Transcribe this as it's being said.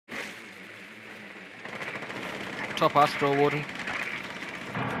Top Astro Warden.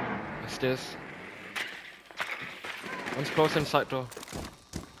 Stairs. One's close inside door.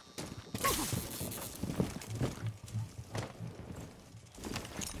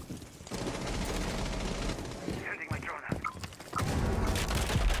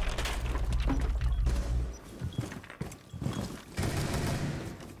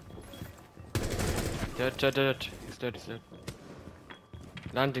 Dead. He's dead.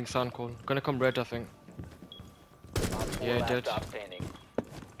 Landing sound call. Gonna come red, I think. Yeah, dead.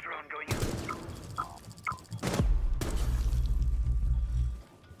 Drone going in.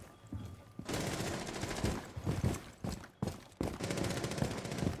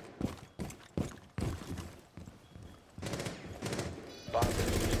 Bomb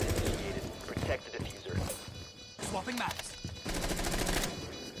diffusion initiated. Protect the diffuser. Swapping maps.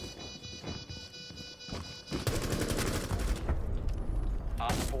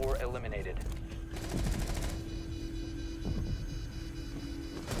 Op 4 eliminated.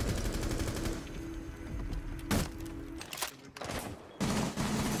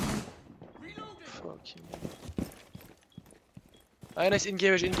 Fucking. Ah, nice,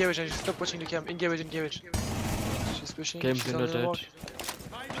 engage. I just stop watching the cam. Engage. She's pushing. Game's She's in the under dead. walk.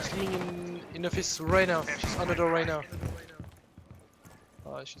 She's leaning in office right now. She's on the door right now.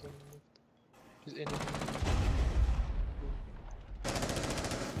 Ah, she's on the left. She's in.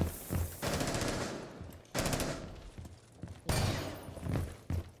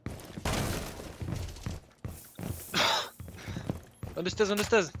 On the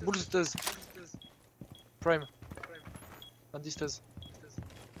stairs. Bull stairs. Prime. On the stairs.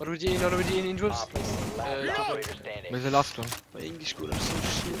 Already in wolves. Operator standing. Where's the last one? My English school, I'm so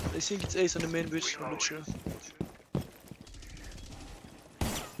shit. I think it's ace on the main bridge, I'm not sure.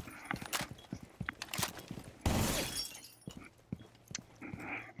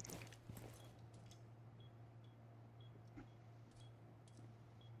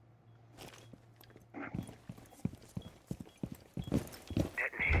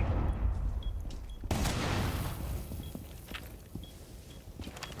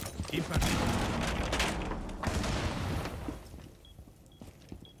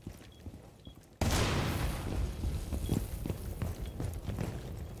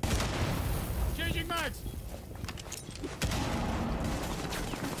 Changing mags.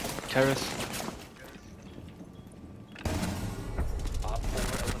 Terrace. Op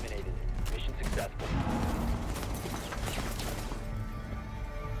 4 eliminated. Mission successful.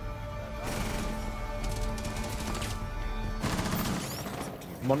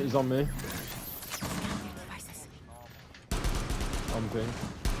 Monty's on me. I'm ping.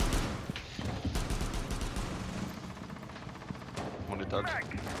 Monty dead.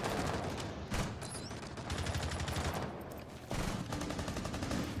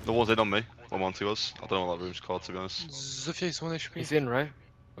 There was in on me, where Monty was. I don't know what that room's called, to be honest. Zofia is 1 HP. He's in, right?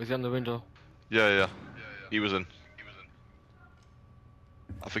 Or is he on the window? Yeah. He was in.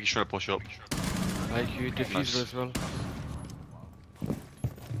 I think he's trying to push up. Like you diffuser Nice. as well.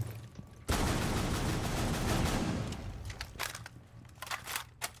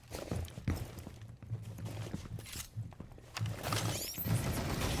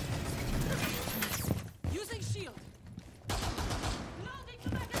 Using shield.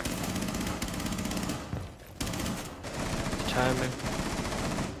 Timing.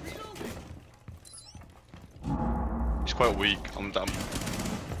 He's quite weak. I'm damn.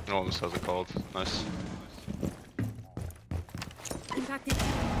 No one says it called. Nice. Impacted.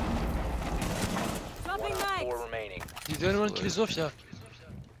 Swapping One op mags. 4 remaining. Did the only one kill Zofia?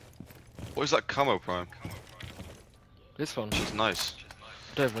 What is that camo, Prime? This one. It's nice.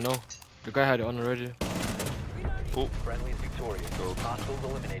 I don't even know. The guy had it on already. Oh. Friendly is victorious. Hostiles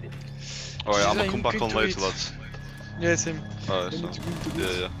eliminated. Alright, I'm She's gonna come back quick on to later, it. lads. Yeah, same. Alright, I so. need to go into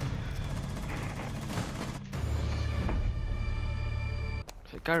this. Yeah.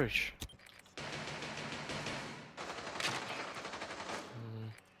 It's a garage.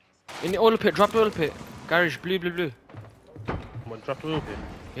 In the oil pit, drop the oil pit. Garage, blue. Come on, drop the oil pit.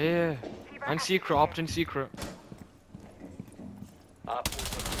 Yeah. And secret, opt in secret. Op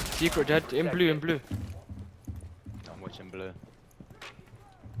Secret dead, in blue. I'm watching blue.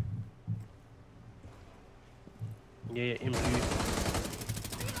 Yeah, in blue.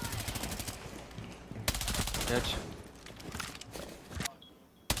 Dead.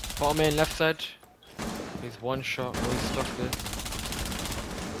 Bottom main left side. He's one shot, oh he's stuck there.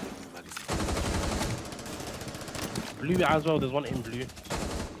 Blue as well, there's one in blue.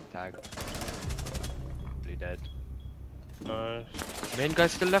 Tag. Blue dead. Nice. Main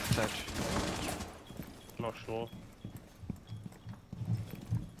guy's still left side. Not sure.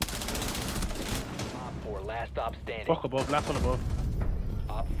 Op 4 last Last stop standing. Fuck above, last one above.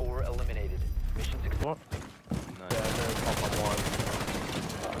 Op 4 eliminated. Mission success. What? Nice. Yeah, they're top on one.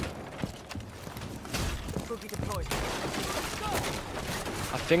 Boogie deployed.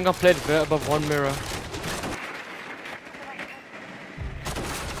 I think I played vert above one mirror.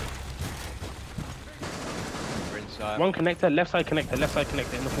 We're inside. One connector, left side connector in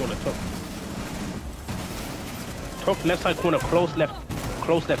the corner, top. Top left side corner, close left,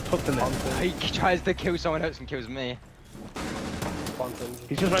 tucked in there. He tries to kill someone else and kills me. Fountain.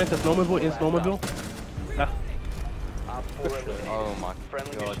 He's just running to snowmobile, in snowmobile. Op 4 eliminated. Oh my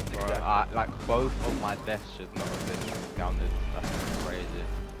Friendly god, mission bro. successful. Like both of my deaths should not have been counted. That's crazy.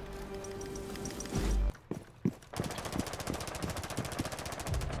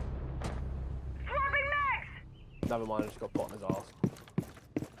 Never mind, I just got put on his arse.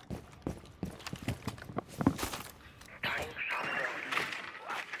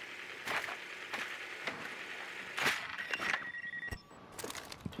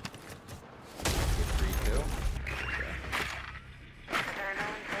 Good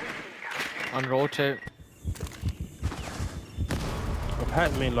 3-2. On rotate. I've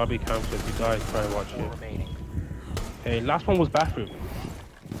had main lobby cam, so if you die, try and watch Four it. remaining. Hey, last one was bathroom.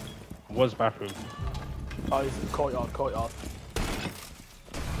 Was bathroom. Oh, he's courtyard.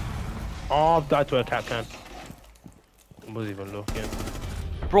 Oh, I've died to a cat can. I wasn't even looking.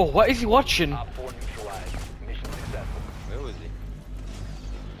 Bro, what is he watching? Op 4 neutralized. Mission successful. Where was he?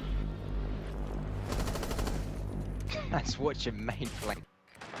 That's watching main flank.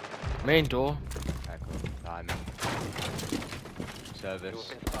 Main door. Okay, cool. Timing. You Service.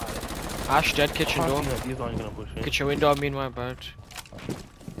 have been spotted. Ash dead, kitchen door. He's not even gonna push it. Kitchen window, I mean my bad.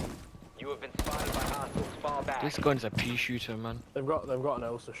 You have been spotted by hostiles. Fall back. This gun's a pea shooter, man. They've got an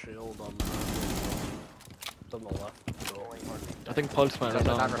Elsa shield on the left door. I think Pulse might have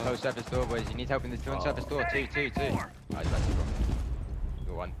Down done. repel surface door, boys. You need help in the two on surface door. Two. Right, that's wrong.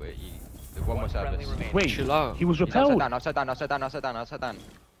 You're one, but you. There's one more Friendly service. remaining. Wait, Chill out. he was He's repelled. upside down.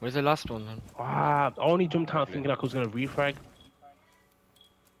 Where's the last one, then? Ah, I only jumped out thinking like I was gonna refrag.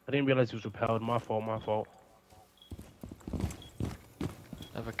 I didn't realize he was repelled. My fault.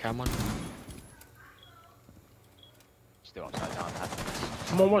 Have a cam on. Still upside down.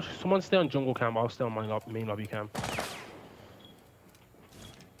 Someone stay on jungle cam. I'll stay on my main lobby cam.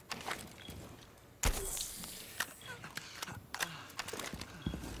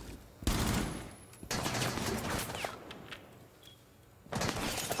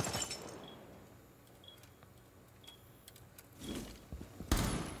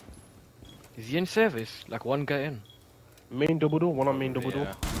 Is he in service? Like one get in? Main double door. One on main double door.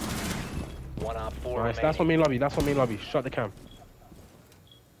 One Op 4 Nice. remaining. That's on main lobby. Shut the cam.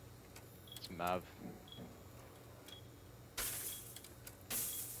 It's Mav.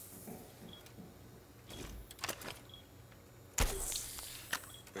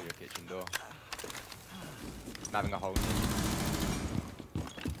 Through your kitchen door. I'm having a hole in it.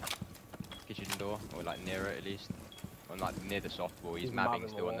 Kitchen door, or like near it at least. Or like near the soft wall. He's He's mapping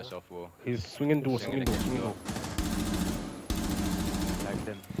mapping still on the the soft wall. He's swinging door. Tagged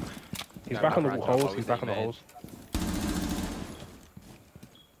him. He's Go back on the around to holes. holes He's that back on he the made. holes.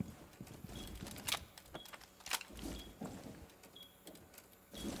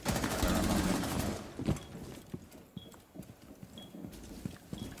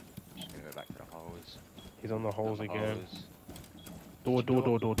 Just gonna go back to the holes. He's on the holes On the again. holes. Door.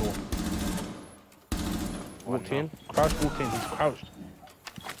 Walked in. Crouched, walked in. He's crouched.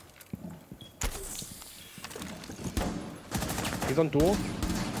 He's on door.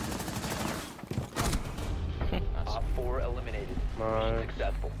 Op 4 eliminated. Mission Nice.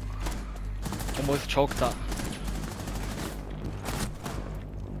 successful. Almost choked that.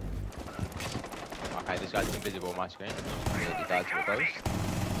 Okay, this guy's invisible on my screen. He died to a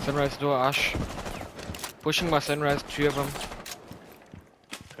ghost. Sunrise door, Ash. Pushing my sunrise, 3 of them.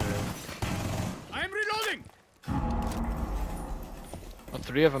 I am reloading. Or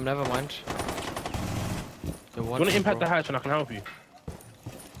 3 of them, never mind. The You one. wanna impact the hatch and I can help you?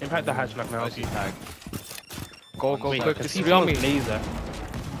 Impact the hatch and I can help Where's you. his tag? Go Wait, quick, I there's see 3 on me. someone's laser. Do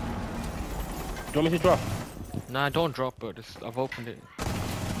you want me to drop? Nah, don't drop, but I've opened it.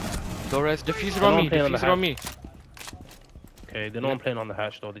 Torres, diffuser I on know me, I'm playing on the diffuser on me. Okay, they know I'm playing on the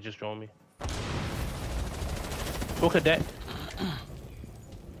hatch though, they just draw me. Book a deck.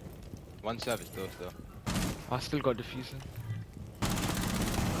 One service door still. I still got diffuser.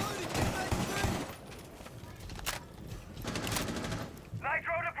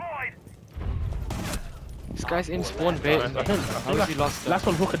 This guy's in spawn bait. I think How is he lost that? last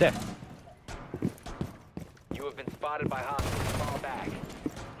one, hook a deck. You have been spotted by hostiles. Fall back.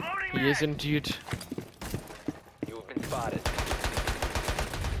 He is indeed. spotted.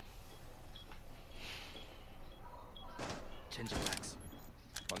 Changing backs.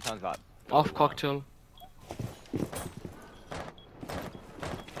 One time's that. Off cocktail.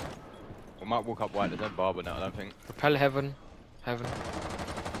 We might walk up white. There's no barber now. I don't think. Propel heaven. Heaven.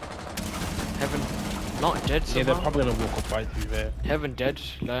 Heaven. Not dead Yeah, they're somehow. probably gonna walk up right through there. Heaven dead.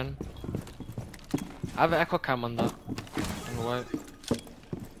 Learn. I have an echo cam on that. On the white.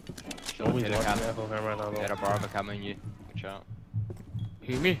 Always Hit a watching cam. the echo cam right now. They had a barber cam on you. Watch out.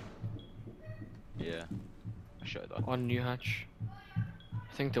 Who, me? Yeah. I showed that. On new hatch.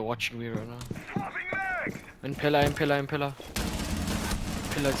 I think they're watching me right now. In pillar, in pillar, in pillar.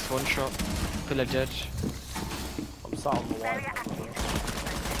 Pillar's one shot. Pillar dead. I'm sat on the white.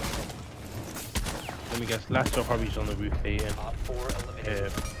 Let me guess. Last shot probably on the roof here. Op 4 eliminated.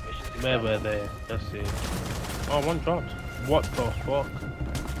 Mission Where were successful. they? Let's see. Oh, one dropped. What the fuck?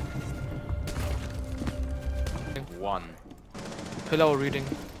 One. Pillar reading.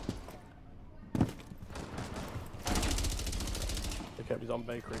 They kept his on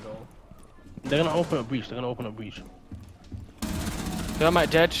bakery door. They're gonna open a breach. They're gonna open a breach. Pillar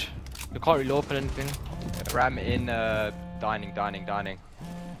might dead. You can't really open anything. Ram in dining.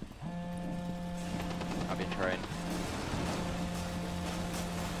 I've been trained.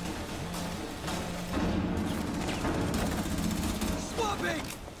 Swapping!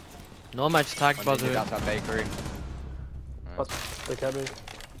 Nomad's tagged by One ninja's the outside bakery. But they kept me.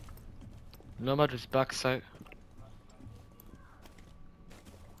 Nomad is backside.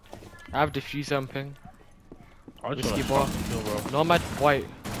 I have diffuser and ping. I just Whiskey wanna bar. fucking kill, bro. Nomad white.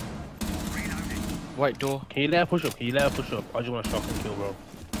 White door. Can you let her push up? Can you let her push up? I just wanna shock and kill, bro.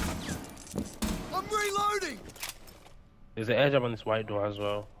 I'm reloading! There's an air jab on this white door as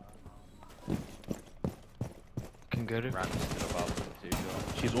well. Can get it. Ram's still above. Too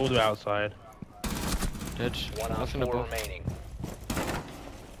short. She's all the way outside. Dead. One on Nothing 4 above. remaining.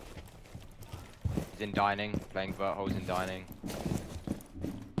 He's in dining. Playing vert holes in dining. I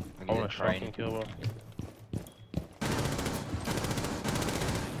He's wanna in shock train. and kill, bro.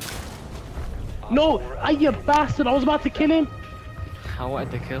 Op No! 4 Ah, you bastard! I was about to kill him! I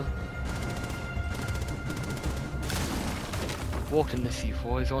wanted the kill. Walked in the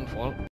C4, his own fault.